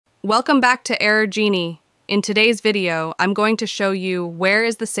Welcome back to Error Genie. In today's video, I'm going to show you where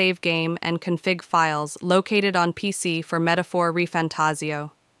is the save game and config files located on PC for Metaphor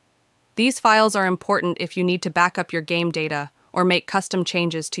ReFantazio. These files are important if you need to back up your game data or make custom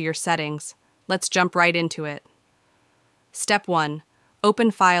changes to your settings. Let's jump right into it. Step 1.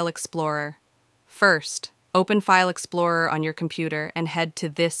 Open File Explorer. First, open File Explorer on your computer and head to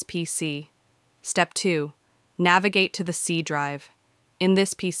this PC. Step 2. Navigate to the C drive. In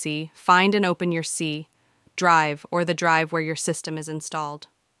this PC, find and open your C drive or the drive where your system is installed.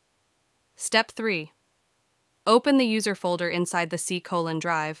 Step 3. Open the user folder inside the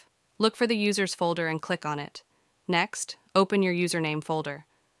C:drive. Look for the users folder and click on it. Next, open your username folder.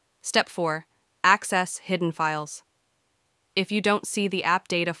 Step 4. Access hidden files. If you don't see the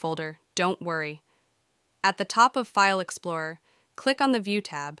AppData folder, don't worry. At the top of File Explorer, click on the View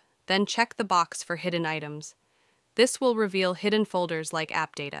tab, then check the box for hidden items. This will reveal hidden folders like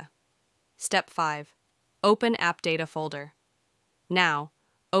AppData. Step 5. Open AppData folder. Now,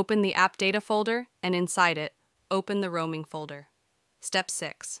 open the AppData folder and inside it, open the roaming folder. Step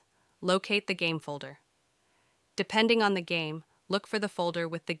 6. Locate the game folder. Depending on the game, look for the folder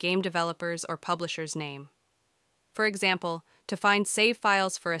with the game developer's or publisher's name. For example, to find save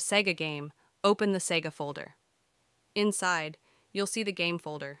files for a Sega game, open the Sega folder. Inside, you'll see the game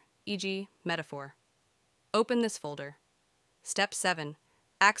folder, e.g., Metaphor. Open this folder. Step 7.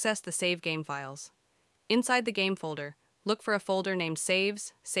 Access the save game files. Inside the game folder, look for a folder named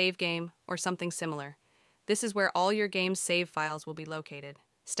Saves, Save Game, or something similar. This is where all your game's save files will be located.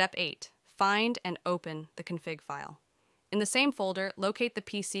 Step 8. Find and open the config file. In the same folder, locate the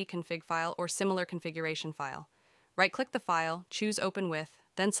PC config file or similar configuration file. Right-click the file, choose Open With,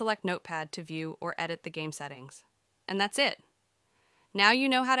 then select Notepad to view or edit the game settings. And that's it. Now you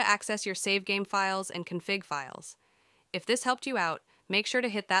know how to access your save game files and config files. If this helped you out, make sure to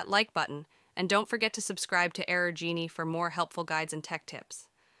hit that like button, and don't forget to subscribe to Error Genie for more helpful guides and tech tips.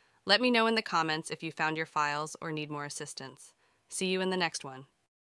 Let me know in the comments if you found your files or need more assistance. See you in the next one.